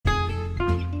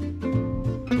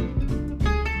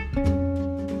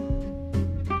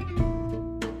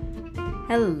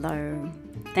Hello.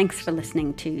 Thanks for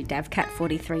listening to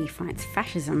DavCat43 Fights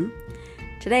Fascism.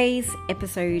 Today's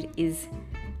episode is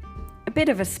a bit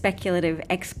of a speculative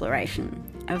exploration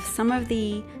of some of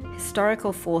the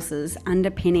historical forces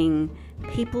underpinning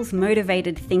people's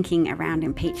motivated thinking around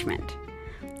impeachment.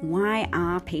 Why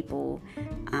are people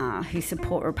who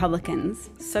support Republicans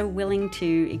so willing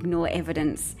to ignore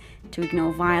evidence, to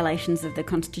ignore violations of the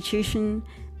Constitution,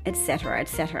 etc.,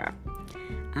 etc.?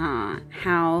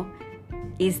 How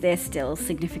is there still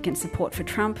significant support for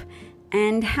Trump,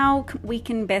 and how we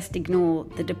can best ignore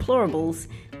the deplorables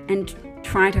and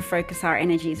try to focus our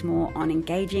energies more on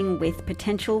engaging with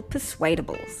potential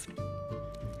persuadables.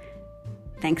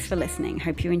 Thanks for listening.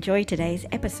 Hope you enjoy today's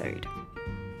episode.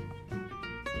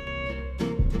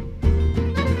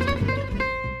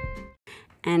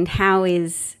 And how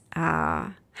is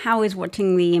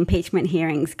watching the impeachment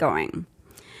hearings going?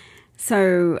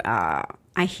 So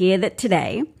I hear that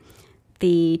today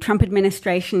the Trump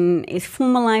administration is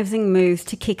formalizing moves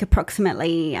to kick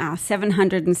approximately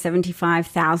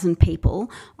 775,000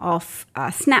 people off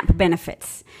SNAP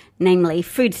benefits, namely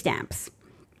food stamps.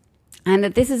 And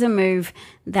that this is a move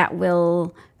that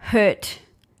will hurt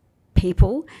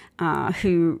people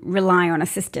who rely on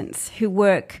assistance, who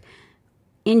work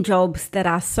in jobs that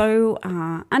are so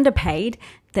underpaid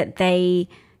that they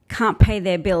can't pay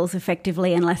their bills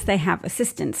effectively unless they have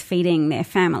assistance feeding their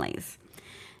families.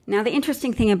 Now, the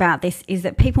interesting thing about this is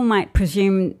that people might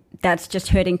presume that's just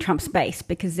hurting Trump's base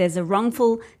because there's a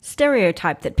wrongful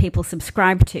stereotype that people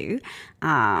subscribe to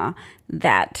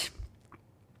that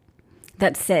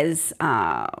says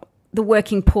the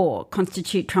working poor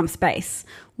constitute Trump's base,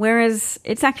 whereas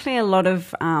it's actually a lot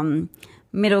of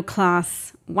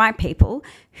middle-class white people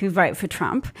who vote for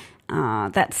Trump.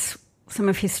 That's some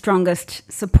of his strongest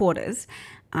supporters.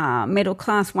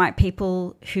 Middle-class white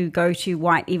people who go to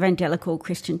white evangelical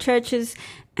Christian churches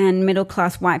and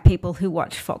middle-class white people who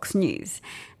watch Fox News.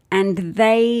 And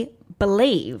they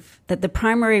believe that the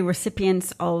primary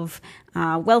recipients of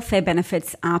welfare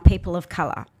benefits are people of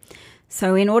color.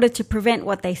 So in order to prevent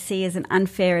what they see as an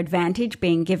unfair advantage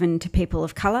being given to people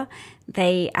of color,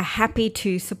 they are happy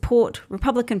to support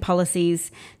Republican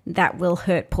policies that will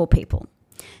hurt poor people.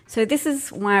 So this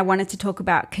is why I wanted to talk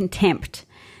about contempt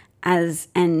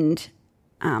and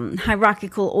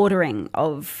hierarchical ordering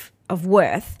of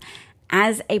worth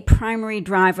as a primary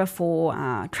driver for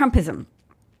Trumpism.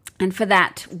 And for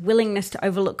that willingness to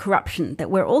overlook corruption,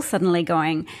 that we're all suddenly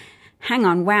going, hang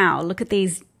on, wow, look at the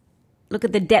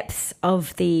depths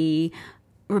of the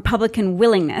Republican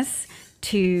willingness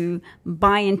to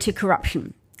buy into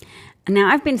corruption. Now,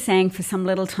 I've been saying for some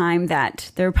little time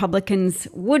that the Republicans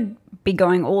would be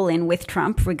going all in with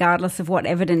Trump, regardless of what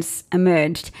evidence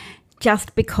emerged,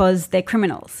 just because they're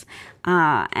criminals.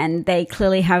 And they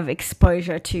clearly have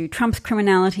exposure to Trump's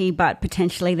criminality, but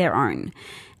potentially their own.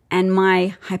 And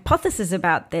my hypothesis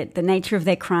about the nature of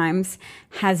their crimes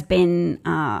has been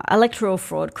electoral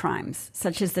fraud crimes,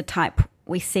 such as the type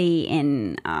we see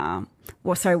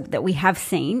that we have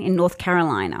seen in North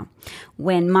Carolina,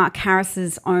 when Mark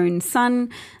Harris's own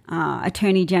son,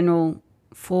 Attorney General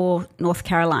for North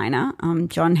Carolina,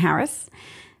 John Harris,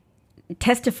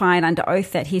 testified under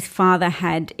oath that his father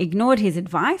had ignored his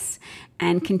advice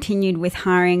and continued with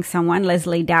hiring someone,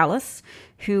 Leslie Dowless,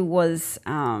 who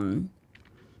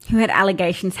had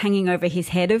allegations hanging over his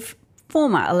head of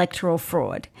former electoral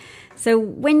fraud. So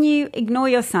when you ignore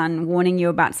your son warning you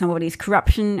about somebody's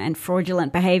corruption and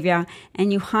fraudulent behavior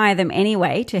and you hire them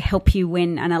anyway to help you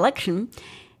win an election,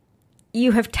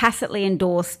 you have tacitly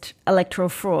endorsed electoral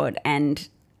fraud and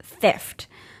theft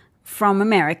from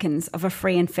Americans of a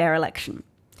free and fair election.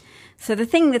 So the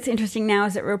thing that's interesting now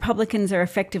is that Republicans are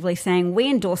effectively saying we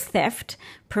endorse theft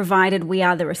provided we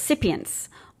are the recipients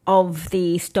of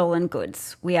the stolen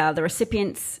goods. We are the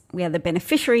recipients, we are the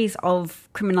beneficiaries of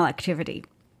criminal activity.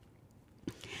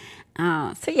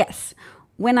 So yes,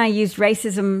 when I used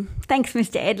racism, thanks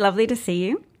Mr. Ed, lovely to see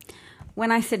you.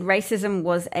 When I said racism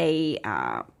was a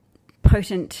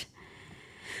potent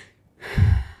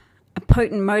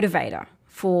motivator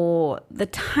for the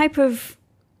type of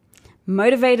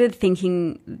motivated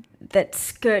thinking that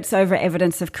skirts over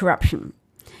evidence of corruption,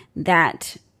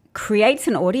 that creates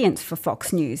an audience for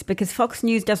Fox News, because Fox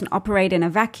News doesn't operate in a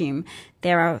vacuum.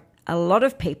 There are a lot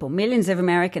of people, millions of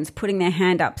Americans, putting their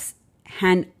hands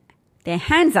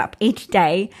up each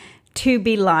day to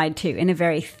be lied to in a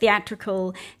very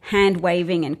theatrical,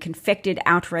 hand-waving and confected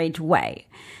outrage way.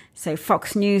 So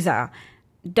Fox News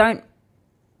don't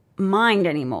mind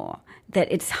anymore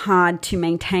that it's hard to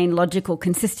maintain logical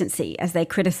consistency, as they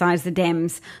criticize the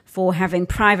Dems for having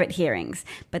private hearings,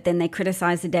 but then they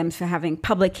criticize the Dems for having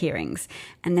public hearings,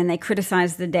 and then they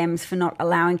criticize the Dems for not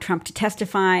allowing Trump to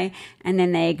testify, and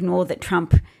then they ignore that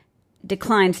Trump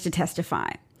declines to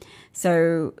testify.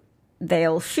 So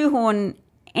they'll shoehorn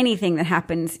anything that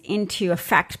happens into a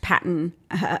fact pattern,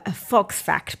 a Fox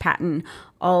fact pattern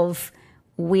of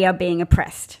we are being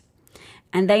oppressed.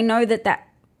 And they know that that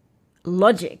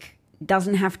logic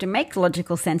doesn't have to make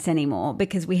logical sense anymore,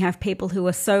 because we have people who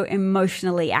are so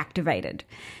emotionally activated.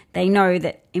 They know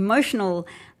that emotional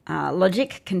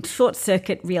logic can short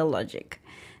circuit real logic.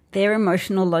 Their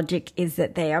emotional logic is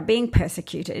that they are being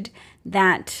persecuted,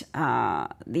 that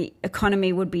the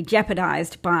economy would be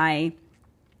jeopardized by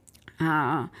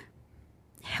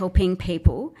helping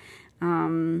people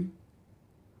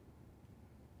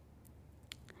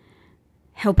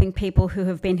who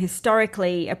have been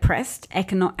historically oppressed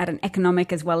at an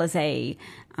economic as well as a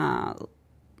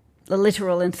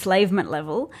literal enslavement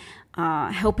level,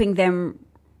 helping them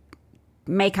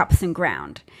make up some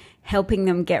ground, helping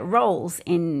them get roles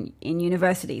in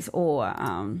universities or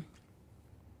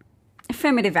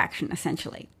affirmative action,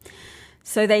 essentially.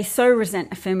 So they so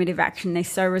resent affirmative action, they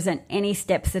so resent any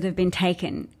steps that have been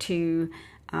taken to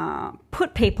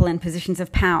put people in positions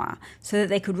of power so that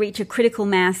they could reach a critical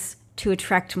mass to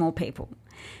attract more people,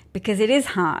 because it is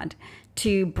hard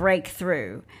to break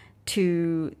through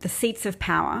to the seats of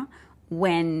power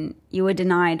when you are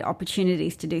denied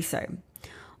opportunities to do so.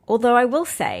 Although I will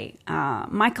say,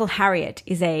 Michael Harriot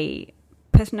is a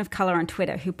person of color on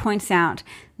Twitter who points out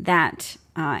that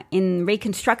in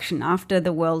Reconstruction after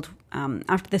the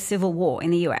Civil War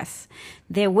in the US,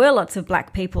 there were lots of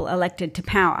black people elected to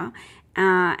power,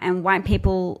 and white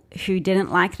people who didn't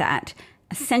like that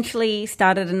essentially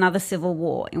started another civil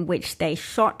war in which they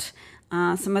shot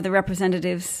some of the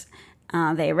representatives,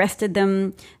 they arrested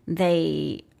them,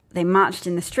 they marched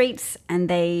in the streets, and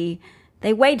they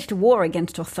waged war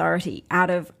against authority out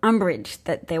of umbrage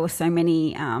that there were so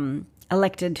many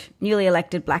newly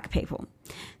elected black people.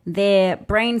 Their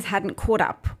brains hadn't caught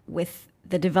up with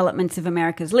the developments of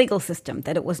America's legal system,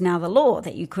 that it was now the law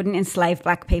that you couldn't enslave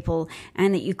black people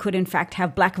and that you could in fact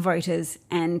have black voters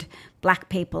and black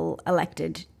people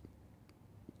elected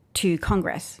to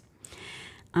Congress.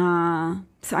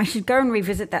 So I should go and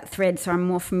revisit that thread so I'm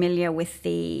more familiar with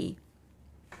the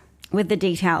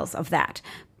details of that.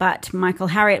 But Michael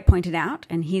Harriot pointed out,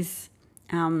 and his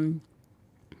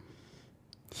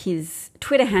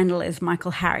Twitter handle is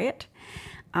Michael Harriot.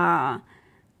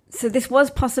 So this was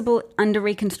possible under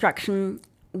Reconstruction.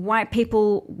 White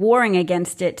people warring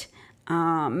against it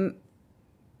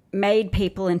made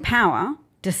people in power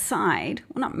decide,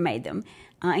 well, not made them,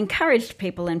 encouraged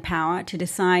people in power to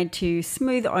decide to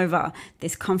smooth over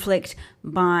this conflict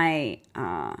by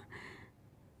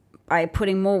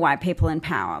putting more white people in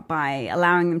power, by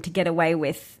allowing them to get away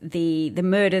with the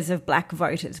murders of black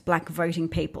voters, black voting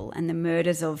people, and the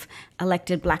murders of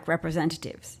elected black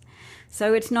representatives.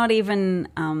 So it's not even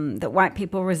that white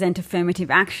people resent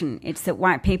affirmative action. It's that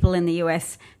white people in the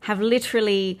US have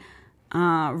literally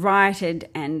rioted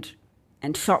and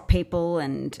shot people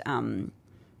and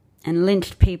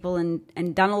lynched people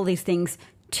and done all these things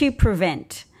to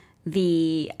prevent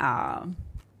the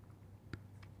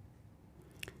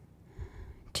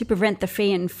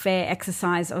free and fair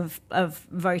exercise of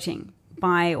voting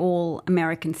by all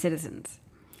American citizens.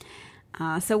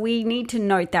 So we need to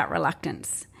note that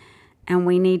reluctance. And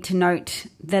we need to note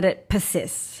that it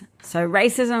persists. So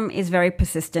racism is very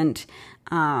persistent.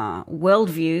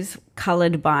 Worldviews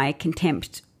coloured by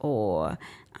contempt or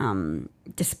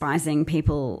despising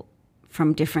people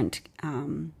from different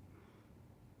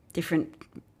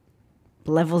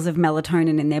levels of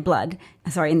melatonin in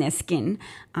their skin.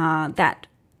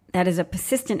 That is a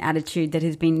persistent attitude that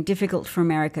has been difficult for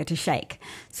America to shake.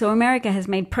 So America has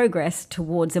made progress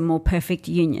towards a more perfect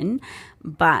union,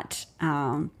 but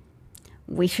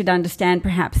we should understand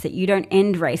perhaps that you don't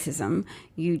end racism,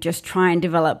 you just try and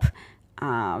develop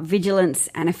vigilance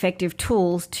and effective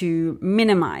tools to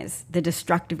minimize the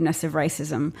destructiveness of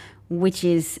racism, which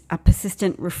is a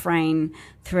persistent refrain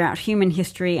throughout human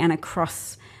history and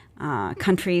across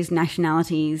countries,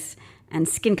 nationalities, and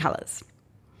skin colors.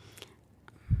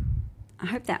 I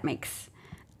hope that makes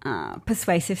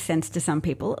persuasive sense to some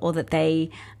people, or that they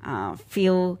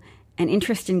feel an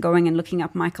interest in going and looking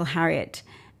up Michael Harriot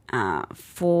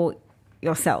for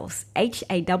yourselves.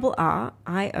 HARRIOTT.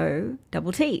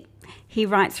 He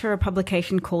writes for a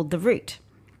publication called The Root.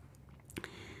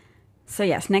 So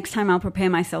yes, next time I'll prepare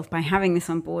myself by having this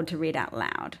on board to read out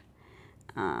loud.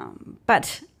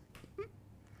 But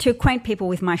to acquaint people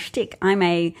with my shtick, I'm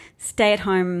a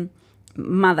stay-at-home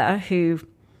mother who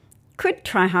could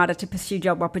try harder to pursue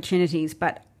job opportunities,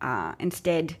 but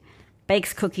instead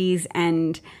bakes cookies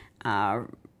and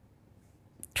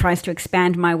tries to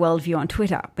expand my worldview on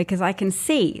Twitter, because I can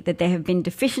see that there have been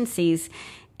deficiencies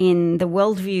in the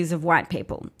worldviews of white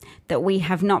people, that we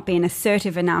have not been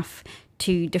assertive enough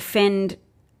to defend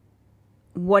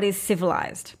what is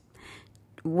civilized.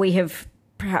 We have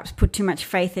perhaps put too much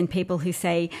faith in people who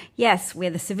say, yes, we're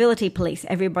the civility police.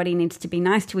 Everybody needs to be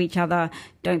nice to each other.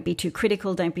 Don't be too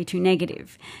critical. Don't be too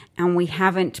negative. And we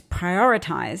haven't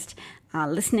prioritized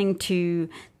listening to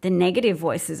the negative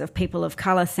voices of people of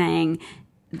color saying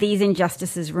these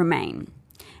injustices remain.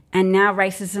 And now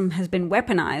racism has been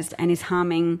weaponized and is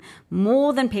harming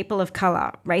more than people of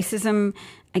color. Racism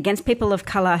against people of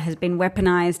color has been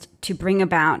weaponized to bring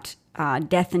about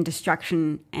death and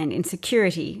destruction and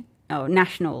insecurity. Oh,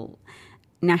 national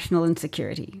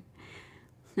insecurity.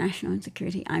 National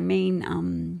insecurity. I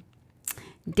mean,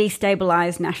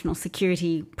 destabilized national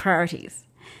security priorities.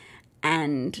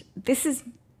 And this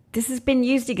has been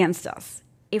used against us.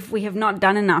 If we have not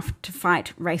done enough to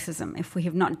fight racism, if we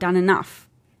have not done enough,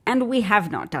 and we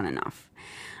have not done enough,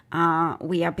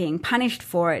 we are being punished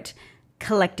for it,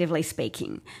 collectively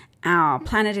speaking. Our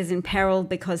planet is in peril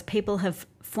because people have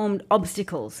formed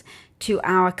obstacles to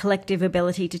our collective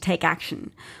ability to take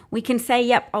action. We can say,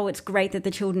 yep, oh, it's great that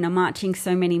the children are marching.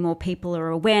 So many more people are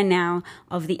aware now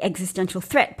of the existential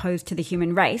threat posed to the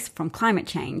human race from climate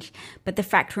change. But the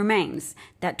fact remains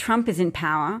that Trump is in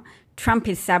power. Trump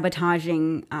is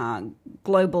sabotaging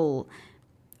global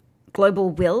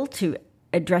will to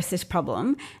address this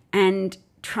problem. And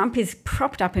Trump is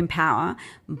propped up in power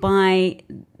by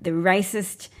the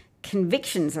racist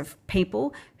convictions of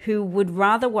people who would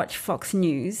rather watch Fox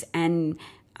News and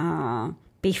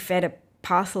be fed a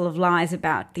parcel of lies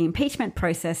about the impeachment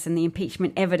process and the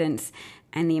impeachment evidence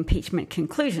and the impeachment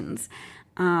conclusions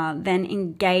than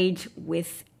engage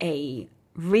with a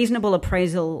reasonable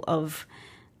appraisal of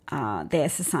their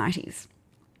societies.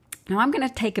 Now, I'm going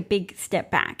to take a big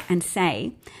step back and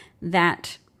say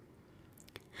that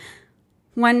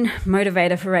one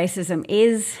motivator for racism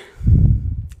is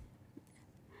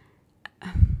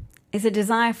a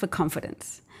desire for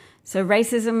confidence. So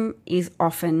racism is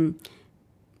often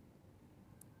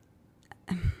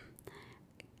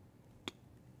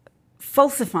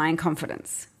falsifying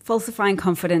confidence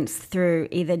through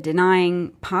either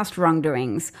denying past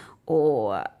wrongdoings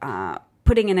or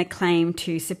putting in a claim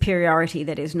to superiority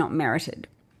that is not merited.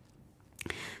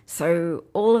 So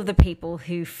all of the people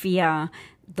who fear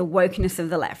the wokeness of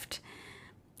the left,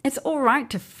 it's all right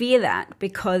to fear that,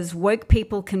 because woke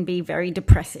people can be very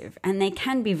depressive and they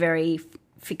can be very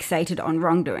fixated on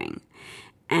wrongdoing.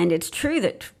 And it's true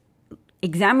that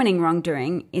examining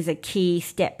wrongdoing is a key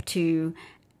step to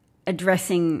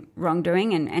addressing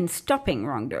wrongdoing and stopping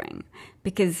wrongdoing,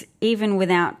 because even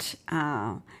without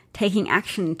taking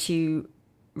action to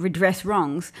redress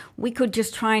wrongs, we could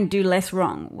just try and do less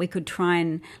wrong. We could try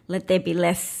and let there be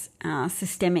less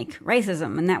systemic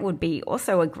racism, and that would be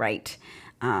also a great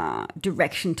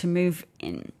direction to move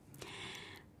in.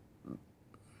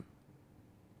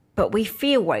 But we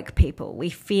fear woke people. We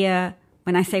fear,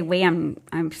 when I say we, I'm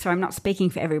not speaking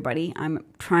for everybody. I'm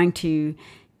trying to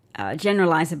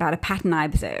generalize about a pattern I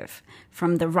observe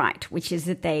from the right, which is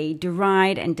that they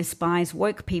deride and despise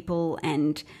woke people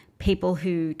and people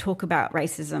who talk about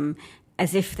racism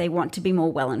as if they want to be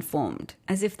more well-informed,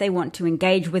 as if they want to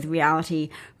engage with reality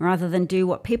rather than do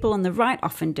what people on the right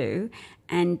often do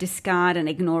and discard and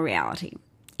ignore reality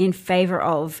in favor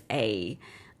of an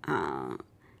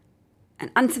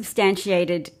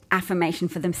unsubstantiated affirmation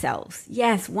for themselves.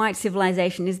 Yes, white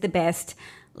civilization is the best.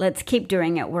 Let's keep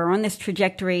doing it. We're on this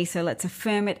trajectory, so let's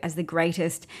affirm it as the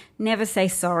greatest. Never say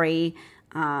sorry.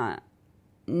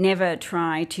 Never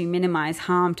try to minimize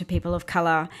harm to people of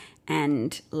color,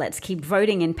 and let's keep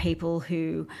voting in people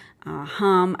who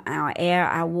harm our air,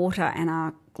 our water, and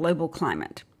our global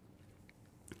climate.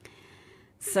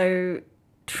 So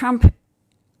Trump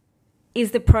is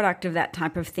the product of that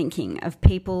type of thinking, of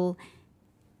people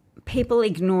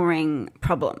ignoring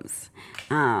problems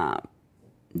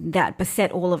that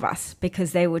beset all of us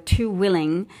because they were too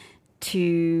willing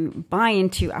to buy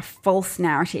into a false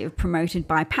narrative promoted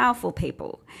by powerful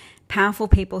people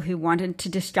who wanted to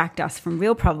distract us from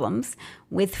real problems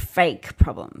with fake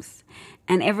problems.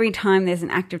 And every time there's an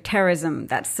act of terrorism,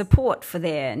 that's support for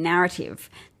their narrative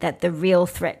that the real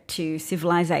threat to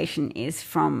civilization is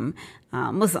from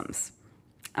Muslims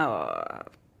or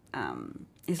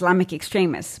Islamic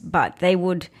extremists. But they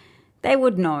would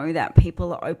know that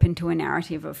people are open to a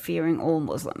narrative of fearing all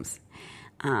Muslims.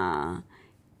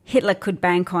 Hitler could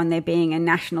bank on there being a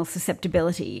national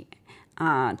susceptibility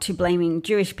to blaming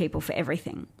Jewish people for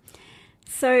everything.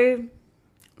 So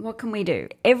what can we do?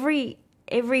 Every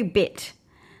bit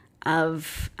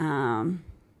of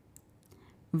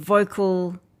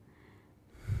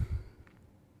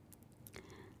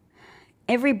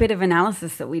every bit of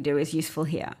analysis that we do is useful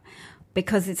here,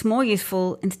 because it's more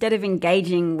useful instead of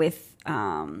engaging with,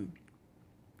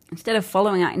 instead of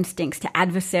following our instincts to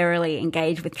adversarially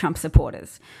engage with Trump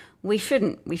supporters. We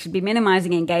shouldn't. We should be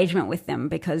minimizing engagement with them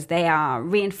because they are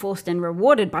reinforced and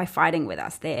rewarded by fighting with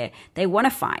us. They want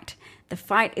to fight. The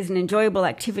fight is an enjoyable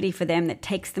activity for them that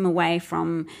takes them away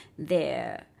from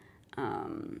their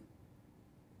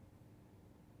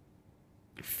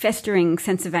festering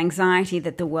sense of anxiety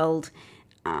that the world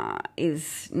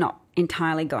is not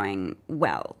entirely going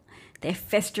well. Their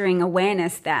festering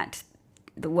awareness that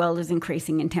the world is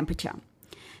increasing in temperature.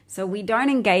 So we don't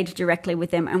engage directly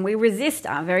with them, and we resist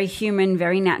our very human,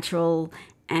 very natural,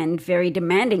 and very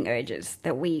demanding urges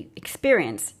that we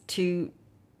experience to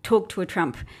talk to a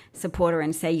Trump supporter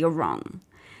and say, you're wrong.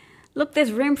 Look,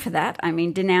 there's room for that. I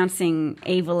mean, denouncing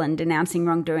evil and denouncing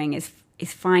wrongdoing is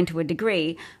fine to a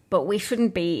degree, but we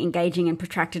shouldn't be engaging in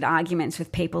protracted arguments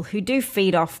with people who do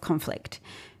feed off conflict,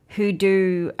 who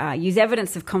do use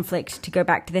evidence of conflict to go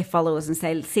back to their followers and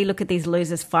say, see, look at these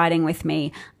losers fighting with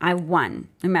me. I won,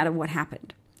 no matter what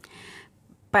happened.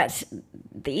 But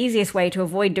the easiest way to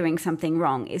avoid doing something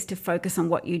wrong is to focus on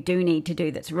what you do need to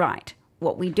do that's right.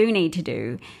 What we do need to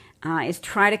do is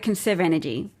try to conserve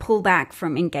energy, pull back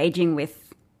from engaging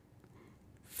with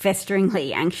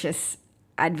festeringly anxious,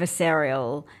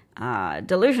 adversarial,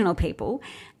 delusional people,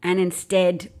 and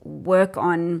instead work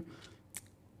on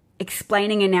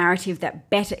explaining a narrative that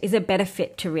is a better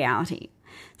fit to reality.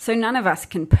 So none of us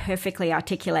can perfectly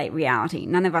articulate reality.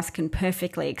 None of us can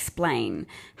perfectly explain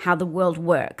how the world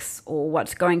works or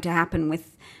what's going to happen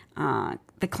with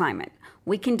the climate.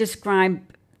 We can describe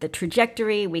the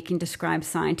trajectory. We can describe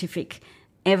scientific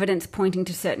evidence pointing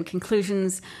to certain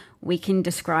conclusions. We can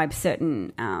describe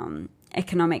certain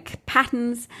economic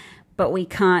patterns, but we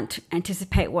can't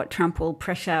anticipate what Trump will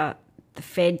pressure the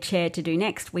Fed chair to do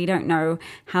next. We don't know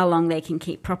how long they can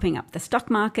keep propping up the stock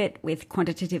market with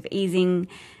quantitative easing,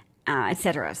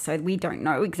 etc. So we don't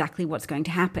know exactly what's going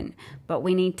to happen, but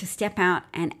we need to step out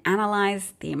and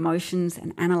analyze the emotions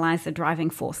and analyze the driving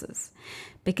forces,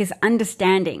 because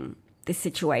understanding this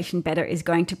situation better is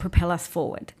going to propel us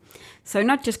forward. So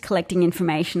not just collecting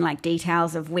information like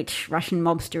details of which Russian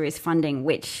mobster is funding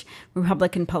which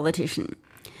Republican politician,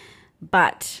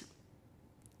 but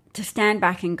to stand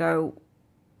back and go,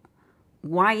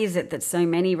 why is it that so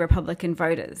many Republican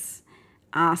voters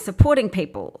are supporting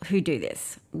people who do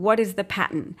this? What is the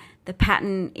pattern? The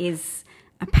pattern is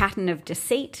a pattern of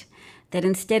deceit, that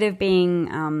instead of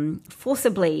being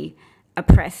forcibly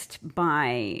oppressed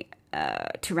by a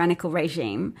tyrannical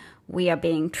regime, we are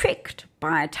being tricked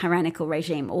by a tyrannical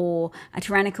regime, or a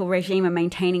tyrannical regime are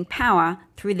maintaining power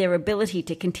through their ability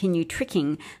to continue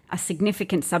tricking a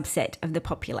significant subset of the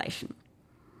population.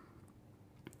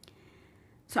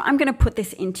 So I'm going to put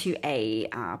this into a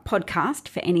podcast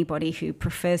for anybody who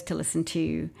prefers to listen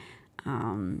to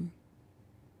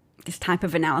this type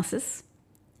of analysis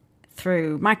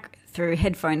through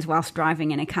headphones whilst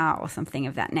driving in a car or something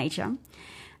of that nature.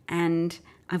 And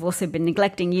I've also been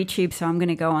neglecting YouTube, so I'm going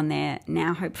to go on there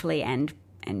now, hopefully, and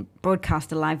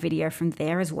broadcast a live video from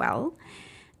there as well.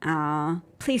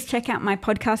 Please check out my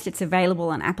podcast. It's available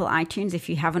on Apple iTunes if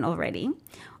you haven't already,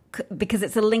 because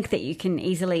it's a link that you can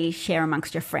easily share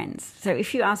amongst your friends. So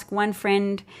if you ask one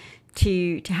friend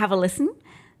to have a listen,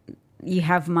 you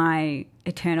have my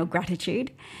eternal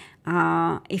gratitude.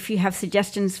 If you have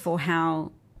suggestions for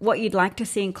what you'd like to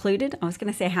see included, I was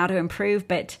going to say how to improve,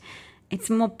 but it's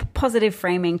more positive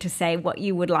framing to say what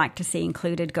you would like to see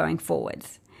included going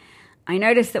forwards. I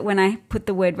noticed that when I put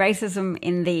the word racism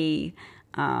in the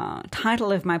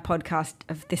title of my podcast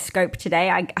of this scope today,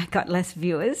 I got less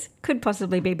viewers. Could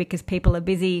possibly be because people are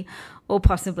busy, or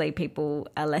possibly people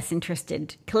are less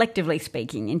interested, collectively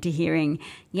speaking, into hearing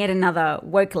yet another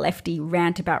woke lefty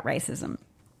rant about racism.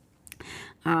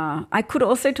 I could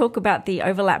also talk about the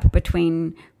overlap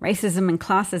between racism and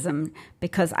classism,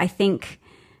 because I think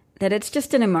that it's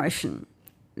just an emotion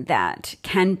that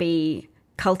can be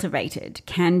cultivated,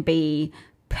 can be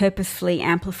purposefully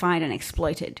amplified and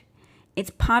exploited. It's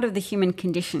part of the human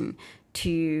condition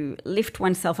to lift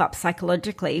oneself up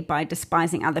psychologically by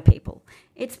despising other people.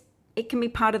 It can be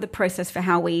part of the process for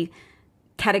how we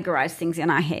categorize things in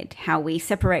our head, how we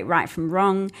separate right from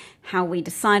wrong, how we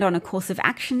decide on a course of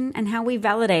action, and how we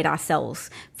validate ourselves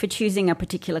for choosing a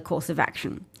particular course of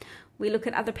action. We look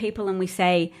at other people and we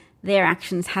say, their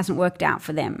actions hasn't worked out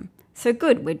for them. So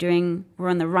good, we're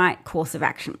on the right course of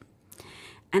action.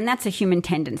 And that's a human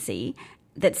tendency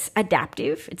that's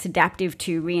adaptive. It's adaptive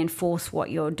to reinforce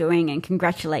what you're doing and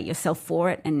congratulate yourself for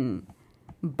it and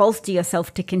bolster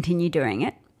yourself to continue doing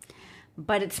it.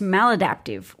 But it's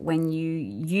maladaptive when you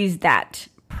use that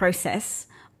process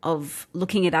of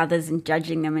looking at others and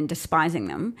judging them and despising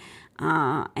them,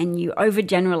 and you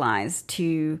overgeneralize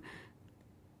to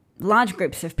large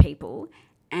groups of people,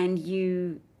 and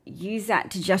you use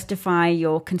that to justify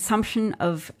your consumption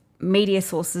of media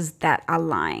sources that are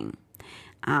lying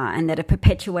and that are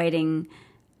perpetuating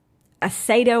a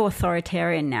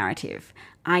pseudo-authoritarian narrative,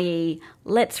 i.e.,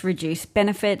 let's reduce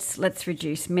benefits, let's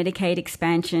reduce Medicaid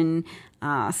expansion,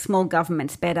 small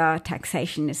government's better,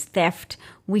 taxation is theft,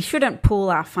 we shouldn't pool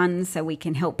our funds so we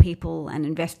can help people and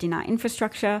invest in our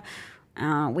infrastructure,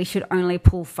 we should only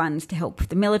pool funds to help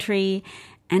the military.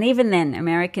 And even then,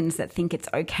 Americans that think it's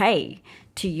okay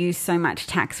to use so much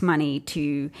tax money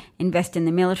to invest in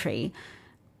the military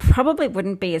probably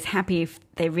wouldn't be as happy if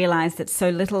they realized that so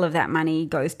little of that money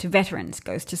goes to veterans,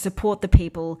 goes to support the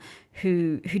people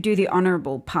who do the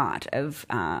honorable part of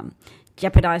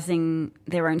jeopardizing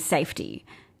their own safety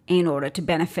in order to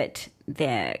benefit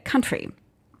their country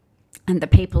and the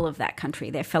people of that country,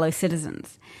 their fellow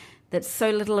citizens. That so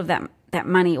little of that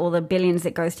money, all the billions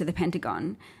that goes to the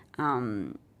Pentagon,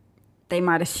 they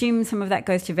might assume some of that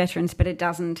goes to veterans, but it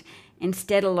doesn't.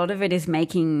 Instead, a lot of it is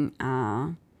making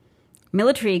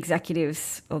military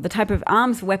executives or the type of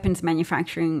arms weapons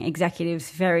manufacturing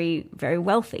executives very, very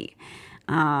wealthy.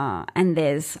 And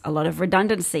there's a lot of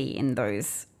redundancy in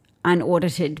those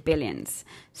unaudited billions.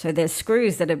 So there's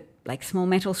screws that are like small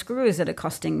metal screws that are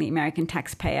costing the American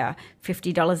taxpayer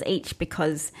 $50 each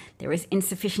because there is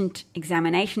insufficient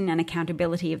examination and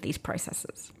accountability of these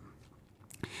processes.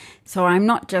 So I'm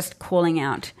not just calling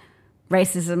out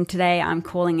racism today, I'm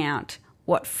calling out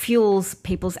what fuels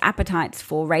people's appetites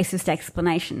for racist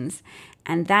explanations,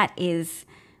 and that is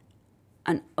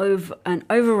an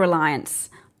over-reliance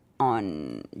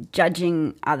on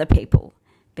judging other people,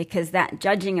 because that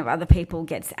judging of other people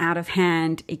gets out of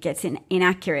hand, it gets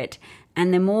inaccurate,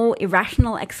 and the more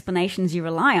irrational explanations you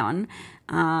rely on,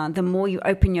 the more you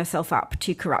open yourself up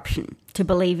to corruption, to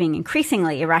believing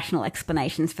increasingly irrational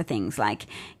explanations for things like,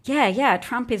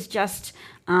 Trump is just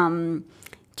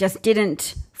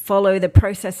didn't follow the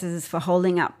processes for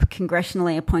holding up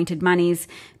congressionally appointed monies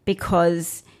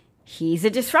because he's a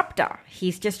disruptor.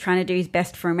 He's just trying to do his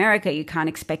best for America. You can't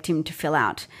expect him to fill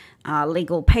out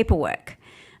legal paperwork.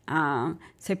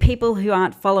 So people who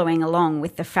aren't following along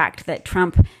with the fact that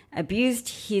Trump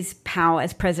abused his power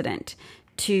as president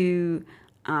to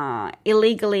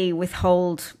illegally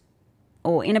withhold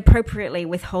or inappropriately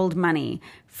withhold money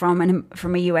from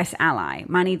a U.S. ally,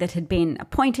 money that had been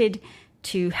appointed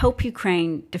to help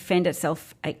Ukraine defend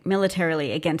itself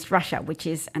militarily against Russia, which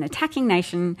is an attacking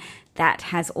nation that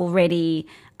has already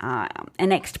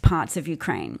annexed parts of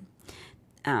Ukraine.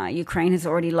 Ukraine has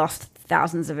already lost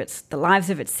thousands of the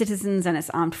lives of its citizens and its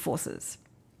armed forces.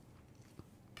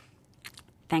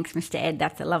 Thanks, Mr. Ed.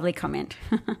 That's a lovely comment.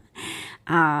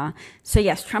 So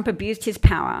yes, Trump abused his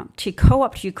power to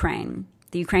co-opt Ukraine,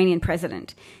 the Ukrainian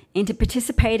president, into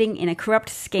participating in a corrupt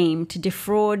scheme to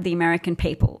defraud the American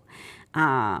people.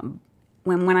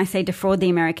 When I say defraud the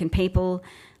American people,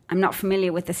 I'm not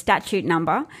familiar with the statute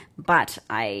number, but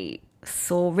I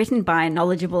saw written by a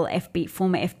knowledgeable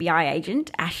former FBI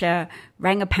agent, Asha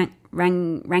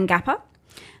Rangappa,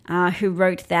 who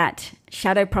wrote that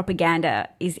shadow propaganda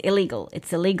is illegal.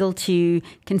 It's illegal to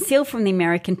conceal from the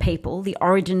American people the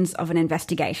origins of an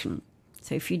investigation.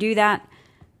 So if you do that,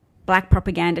 black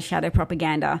propaganda, shadow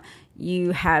propaganda,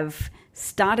 you have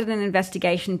started an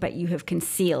investigation, but you have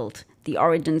concealed the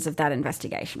origins of that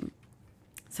investigation.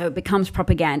 So it becomes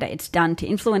propaganda. It's done to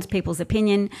influence people's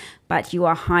opinion, but you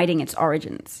are hiding its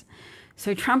origins.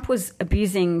 So Trump was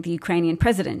abusing the Ukrainian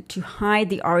president to hide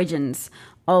the origins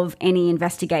of any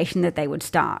investigation that they would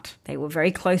start. They were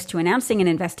very close to announcing an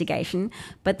investigation,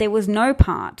 but there was no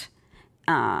part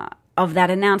of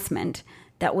that announcement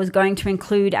that was going to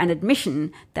include an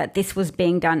admission that this was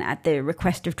being done at the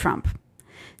request of Trump.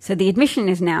 So the admission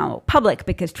is now public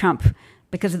because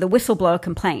of the whistleblower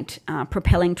complaint,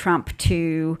 propelling Trump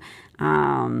to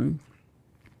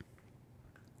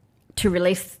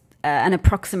release an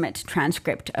approximate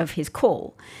transcript of his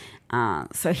call.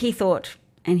 So he thought,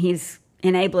 and his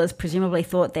enablers presumably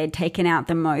thought they'd taken out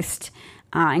the most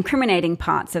incriminating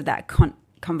parts of that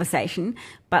conversation,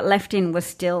 but left in was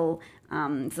still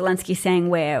Zelensky saying,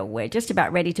 we're just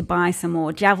about ready to buy some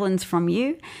more javelins from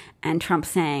you, and Trump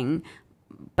saying,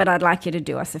 but I'd like you to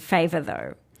do us a favor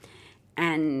though.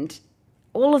 And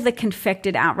all of the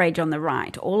confected outrage on the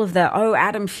right, all of the, oh,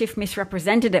 Adam Schiff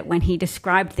misrepresented it when he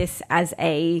described this as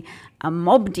a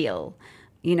mob deal.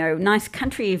 You know, nice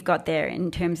country you've got there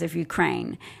in terms of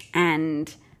Ukraine.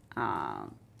 And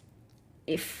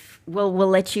if we'll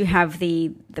let you have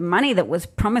the money that was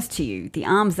promised to you, the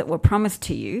arms that were promised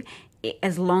to you,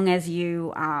 as long as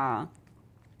you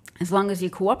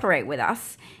cooperate with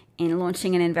us in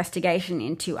launching an investigation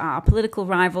into our political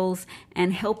rivals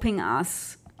and helping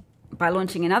us by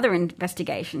launching another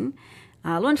investigation,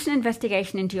 launch an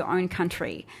investigation into your own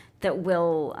country that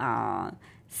will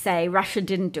say Russia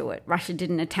didn't do it. Russia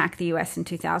didn't attack the US in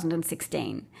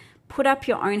 2016. Put up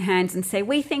your own hands and say,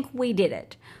 we think we did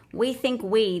it. We think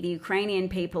we, the Ukrainian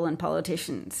people and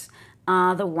politicians,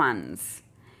 are the ones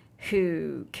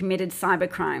who committed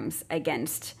cybercrimes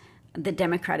against the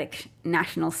Democratic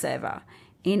National Server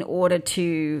in order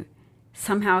to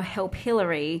somehow help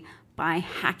Hillary by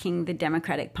hacking the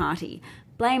Democratic Party.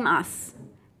 Blame us.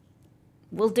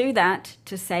 We'll do that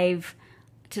to save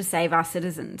our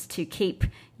citizens, to keep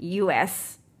the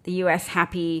US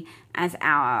happy as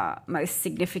our most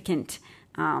significant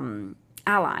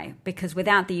ally. Because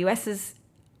without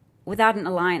an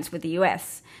alliance with the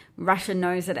US, Russia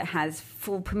knows that it has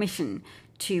full permission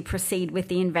to proceed with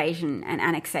the invasion and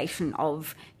annexation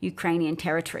of Ukrainian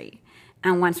territory.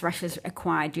 And once Russia's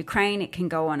acquired Ukraine, it can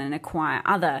go on and acquire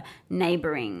other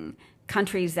neighboring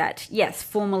countries that, yes,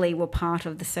 formerly were part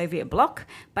of the Soviet bloc,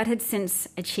 but had since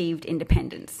achieved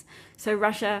independence. So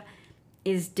Russia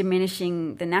is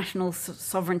diminishing the national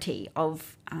sovereignty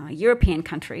of European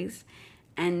countries,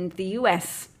 and the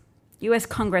US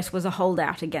Congress was a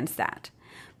holdout against that.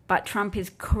 But Trump is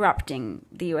corrupting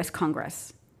the US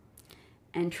Congress,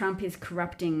 and Trump is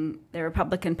corrupting the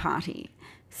Republican Party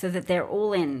so that they're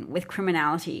all in with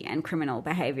criminality and criminal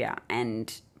behavior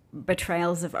and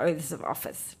betrayals of oaths of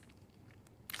office.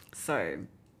 So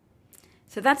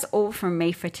that's all from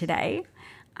me for today.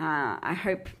 I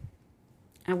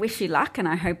wish you luck, and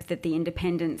I hope that the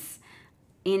independents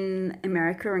in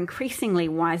America are increasingly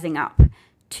wising up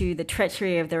to the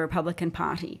treachery of the Republican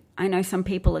Party. I know some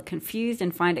people are confused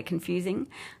and find it confusing.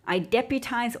 I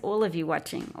deputize all of you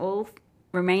watching, all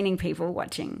remaining people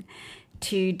watching,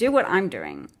 to do what I'm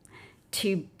doing,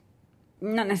 to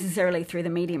not necessarily through the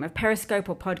medium of Periscope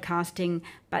or podcasting,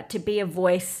 but to be a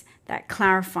voice that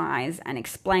clarifies and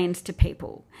explains to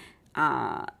people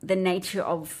the nature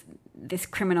of this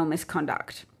criminal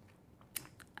misconduct.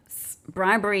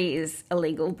 Bribery is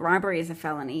illegal. Bribery is a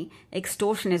felony.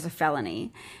 Extortion is a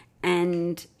felony.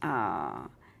 And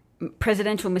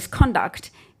presidential misconduct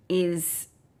is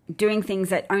doing things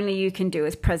that only you can do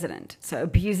as president. So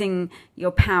abusing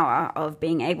your power of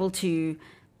being able to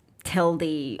tell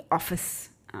the office,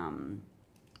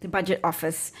 the budget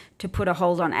office, to put a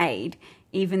hold on aid,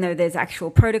 even though there's actual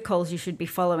protocols you should be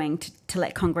following to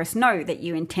let Congress know that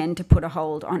you intend to put a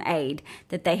hold on aid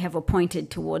that they have appointed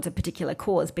towards a particular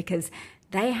cause, because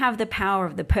they have the power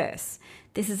of the purse.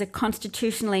 This is a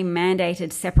constitutionally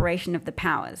mandated separation of the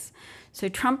powers. So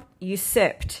Trump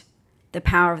usurped the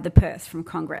power of the purse from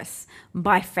Congress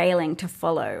by failing to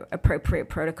follow appropriate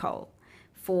protocol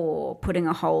for putting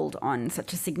a hold on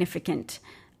such a significant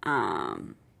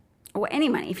or any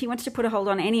money. If he wants to put a hold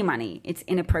on any money, it's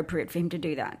inappropriate for him to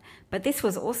do that. But this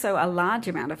was also a large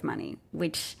amount of money,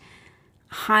 which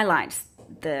highlights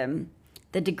the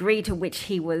degree to which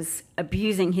he was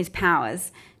abusing his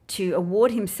powers to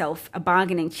award himself a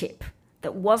bargaining chip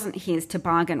that wasn't his to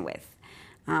bargain with.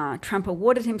 Trump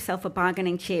awarded himself a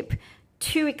bargaining chip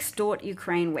to extort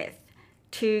Ukraine with,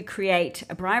 to create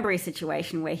a bribery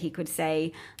situation where he could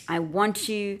say, I want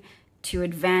you to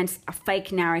advance a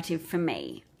fake narrative for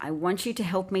me. I want you to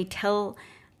help me tell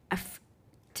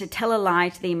a lie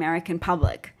to the American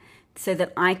public so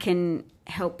that I can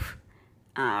help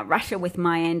Russia with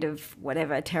my end of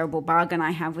whatever terrible bargain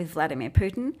I have with Vladimir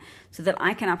Putin, so that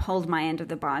I can uphold my end of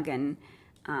the bargain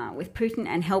with Putin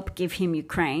and help give him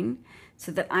Ukraine,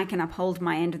 so that I can uphold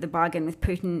my end of the bargain with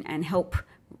Putin and help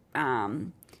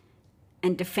and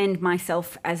defend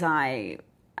myself as I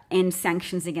end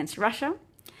sanctions against Russia.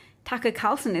 Tucker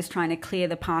Carlson is trying to clear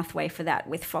the pathway for that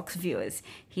with Fox viewers.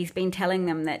 He's been telling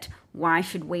them that why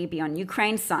should we be on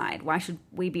Ukraine's side? Why should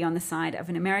we be on the side of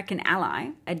an American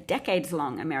ally, a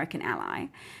decades-long American ally?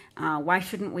 Why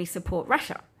shouldn't we support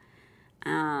Russia?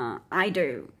 I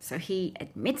do. So he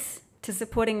admits to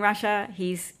supporting Russia.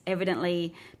 He's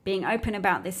evidently being open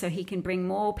about this so he can bring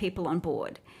more people on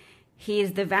board. He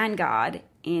is the vanguard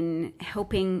in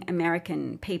helping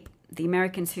the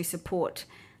Americans who support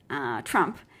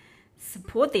Trump,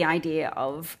 support the idea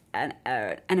of an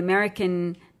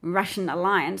American-Russian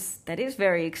alliance that is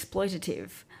very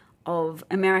exploitative of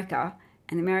America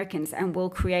and Americans, and will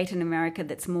create an America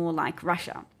that's more like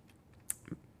Russia,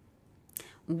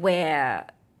 where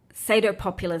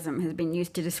pseudo-populism has been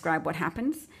used to describe what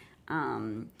happens.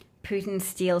 Putin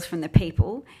steals from the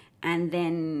people and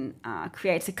then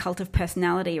creates a cult of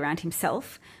personality around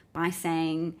himself by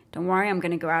saying, don't worry, I'm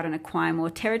going to go out and acquire more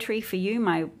territory for you,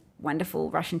 my wonderful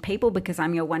Russian people, because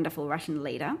I'm your wonderful Russian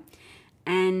leader.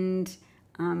 And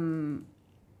I'm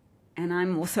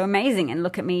also amazing, and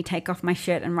look at me take off my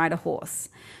shirt and ride a horse.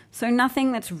 So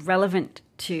nothing that's relevant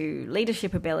to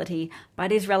leadership ability,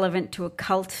 but is relevant to a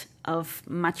cult of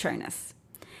macho-ness.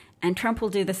 And Trump will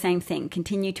do the same thing,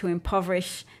 continue to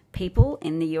impoverish people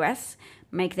in the US,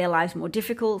 make their lives more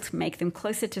difficult, make them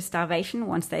closer to starvation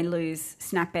once they lose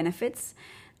SNAP benefits,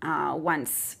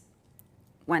 once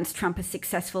Trump is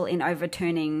successful in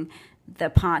overturning the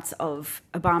parts of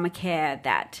Obamacare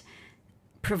that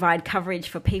provide coverage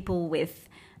for people with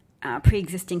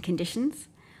pre-existing conditions.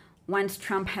 Once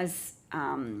Trump has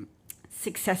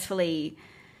successfully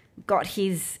got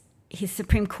his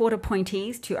Supreme Court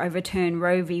appointees to overturn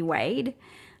Roe v. Wade,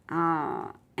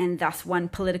 and thus won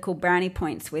political brownie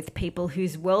points with people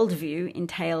whose worldview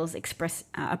entails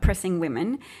oppressing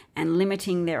women and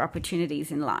limiting their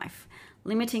opportunities in life,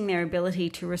 limiting their ability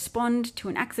to respond to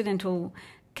an accidental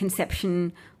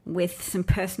conception with some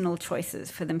personal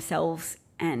choices for themselves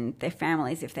and their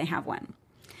families if they have one.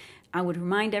 I would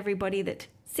remind everybody that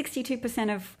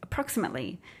 62% of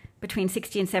approximately between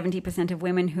 60 and 70% of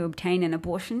women who obtain an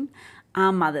abortion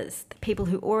are mothers, the people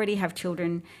who already have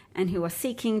children and who are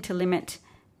seeking to limit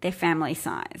their family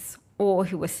size, or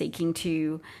who are seeking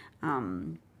to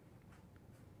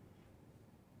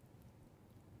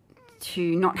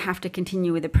not have to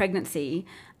continue with a pregnancy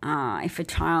if a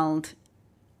child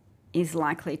is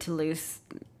likely to lose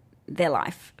their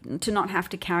life, to not have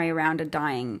to carry around a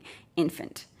dying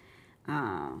infant.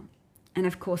 And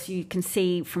of course, you can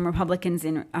see from Republicans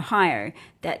in Ohio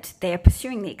that they are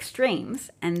pursuing the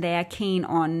extremes, and they are keen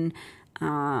on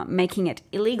making it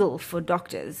illegal for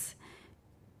doctors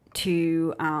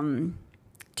to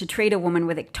treat a woman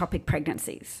with ectopic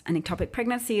pregnancies. An ectopic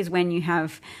pregnancy is when you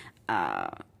have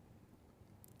a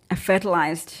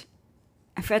fertilized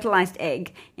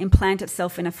egg implant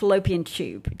itself in a fallopian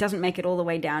tube. It doesn't make it all the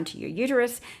way down to your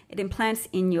uterus. It implants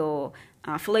in your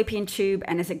fallopian tube,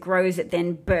 and as it grows, it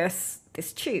then bursts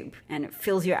this tube, and it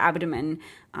fills your abdomen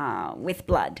with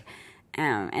blood,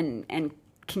 and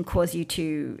can cause you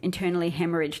to internally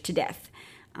hemorrhage to death.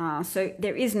 So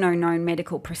there is no known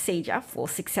medical procedure for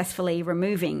successfully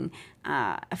removing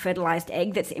a fertilized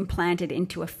egg that's implanted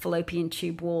into a fallopian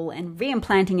tube wall and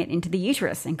reimplanting it into the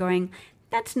uterus and going,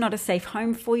 that's not a safe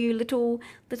home for you, little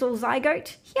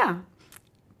zygote. Here,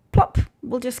 plop,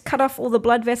 we'll just cut off all the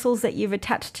blood vessels that you've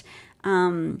attached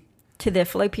to the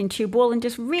fallopian tube wall and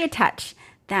just reattach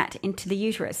that into the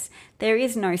uterus. There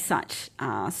is no such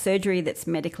surgery that's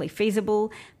medically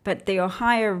feasible, but the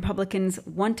Ohio Republicans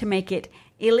want to make it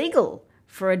illegal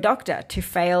for a doctor to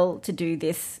fail to do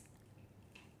this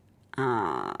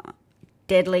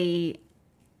deadly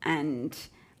and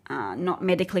not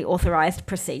medically authorized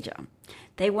procedure.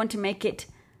 They want to make it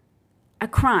a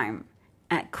crime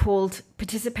called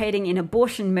participating in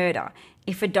abortion murder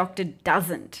if a doctor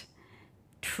doesn't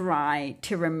try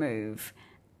to remove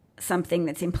something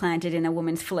that's implanted in a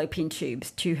woman's fallopian tubes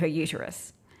to her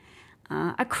uterus.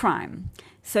 A crime.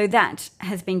 So that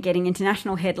has been getting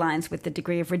international headlines with the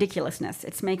degree of ridiculousness.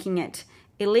 It's making it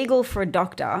illegal for a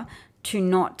doctor to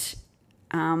not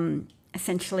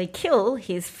essentially kill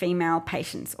his female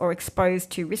patients or expose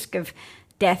to risk of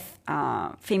death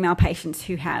female patients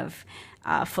who have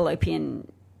an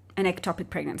ectopic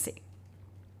pregnancy.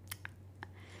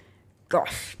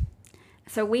 Gosh.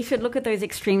 So we should look at those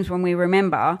extremes when we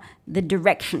remember the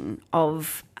direction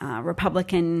of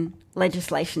Republican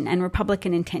legislation and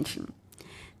Republican intention.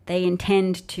 They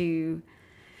intend to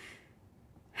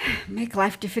make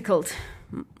life difficult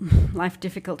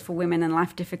for women and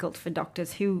life difficult for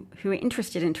doctors who are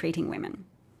interested in treating women.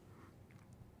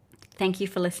 Thank you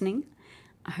for listening.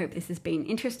 I hope this has been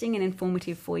interesting and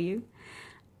informative for you.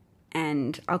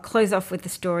 And I'll close off with the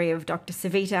story of Dr.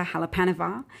 Savita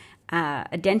Halapanova,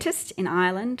 a dentist in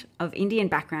Ireland of Indian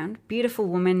background, beautiful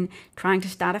woman trying to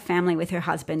start a family with her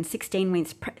husband, 16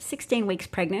 weeks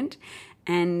pregnant,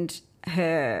 and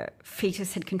her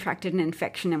fetus had contracted an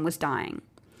infection and was dying.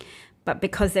 But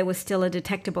because there was still a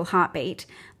detectable heartbeat,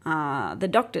 the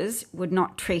doctors would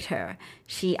not treat her.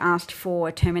 She asked for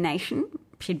termination.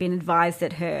 She'd been advised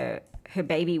that her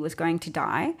baby was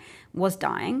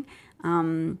dying,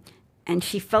 And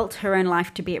she felt her own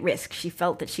life to be at risk. She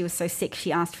felt that she was so sick,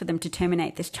 she asked for them to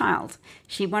terminate this child.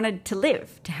 She wanted to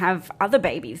live, to have other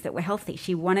babies that were healthy.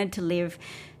 She wanted to live,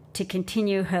 to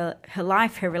continue her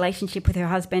life, her relationship with her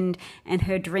husband, and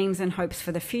her dreams and hopes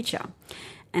for the future.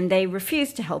 And they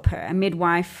refused to help her. A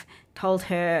midwife told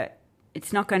her,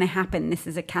 it's not going to happen. This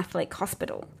is a Catholic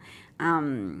hospital.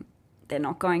 They're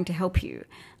not going to help you.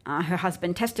 Her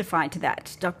husband testified to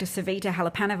that. Dr. Savita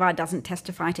Halapanova doesn't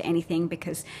testify to anything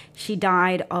because she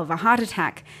died of a heart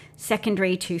attack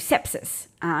secondary to sepsis,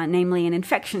 namely an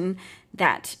infection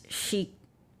that she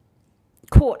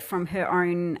caught from her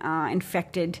own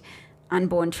infected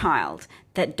unborn child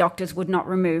that doctors would not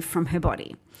remove from her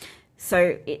body.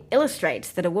 So it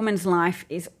illustrates that a woman's life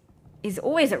is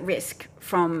always at risk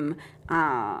from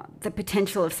the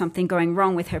potential of something going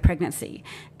wrong with her pregnancy.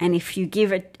 And if you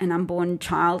give an unborn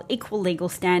child equal legal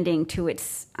standing to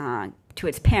its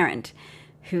parent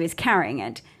who is carrying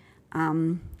it,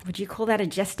 would you call that a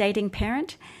gestating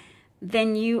parent?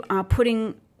 Then you are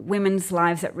putting women's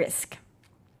lives at risk.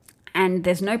 And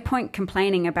there's no point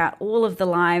complaining about all of the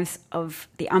lives of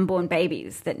the unborn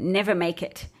babies that never make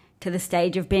it to the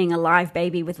stage of being a live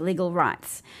baby with legal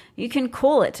rights. You can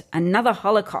call it another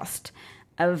Holocaust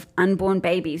of unborn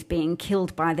babies being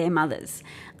killed by their mothers.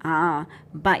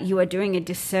 But you are doing a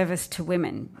disservice to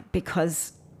women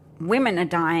because women are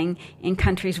dying in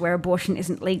countries where abortion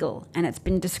isn't legal, and it's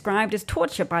been described as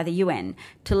torture by the UN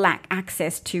to lack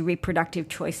access to reproductive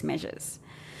choice measures.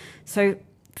 So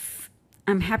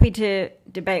I'm happy to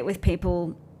debate with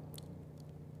people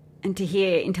and to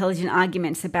hear intelligent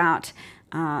arguments about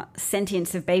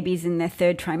sentience of babies in their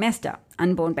third trimester,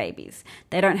 unborn babies.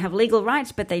 They don't have legal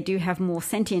rights, but they do have more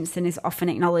sentience than is often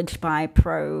acknowledged by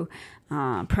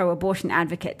pro-abortion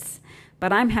advocates.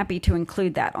 But I'm happy to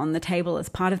include that on the table as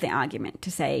part of the argument,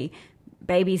 to say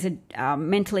babies are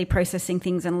mentally processing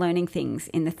things and learning things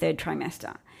in the third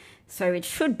trimester. So it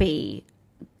should be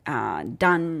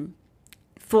done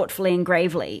thoughtfully and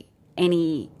gravely,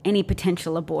 any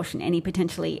potential abortion, any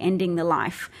potentially ending the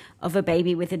life of a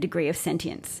baby with a degree of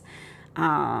sentience.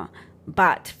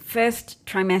 But first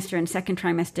trimester and second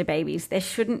trimester babies, there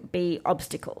shouldn't be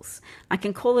obstacles. I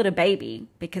can call it a baby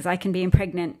because I can be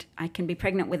pregnant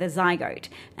with a zygote,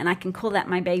 and I can call that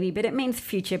my baby, but it means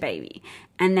future baby.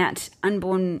 And that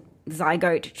unborn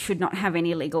zygote should not have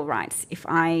any legal rights. If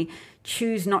I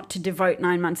choose not to devote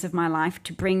 9 months of my life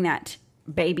to bring that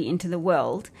baby into the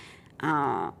world,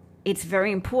 it's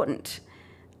very important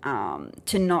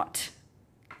to not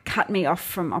cut me off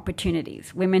from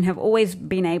opportunities. Women have always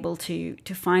been able to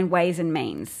find ways and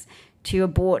means to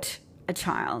abort a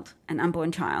child, an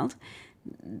unborn child.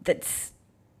 It's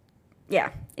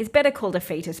better called a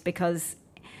fetus because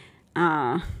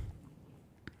I'll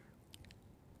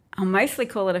mostly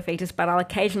call it a fetus, but I'll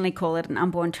occasionally call it an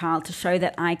unborn child to show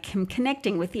that I am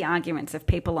connecting with the arguments of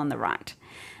people on the right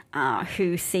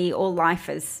who see all life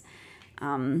as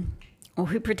or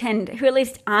who at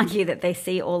least argue that they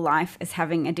see all life as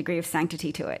having a degree of sanctity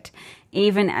to it,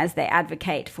 even as they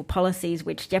advocate for policies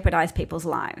which jeopardize people's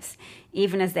lives,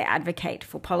 even as they advocate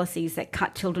for policies that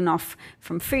cut children off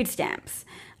from food stamps,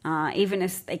 even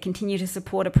as they continue to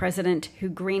support a president who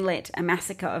greenlit a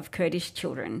massacre of Kurdish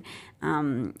children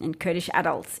and Kurdish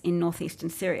adults in northeastern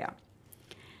Syria.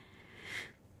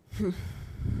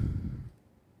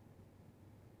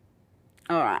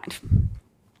 All right.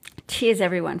 Cheers,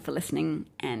 everyone, for listening,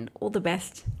 and all the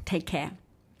best. Take care.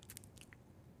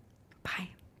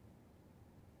 Bye.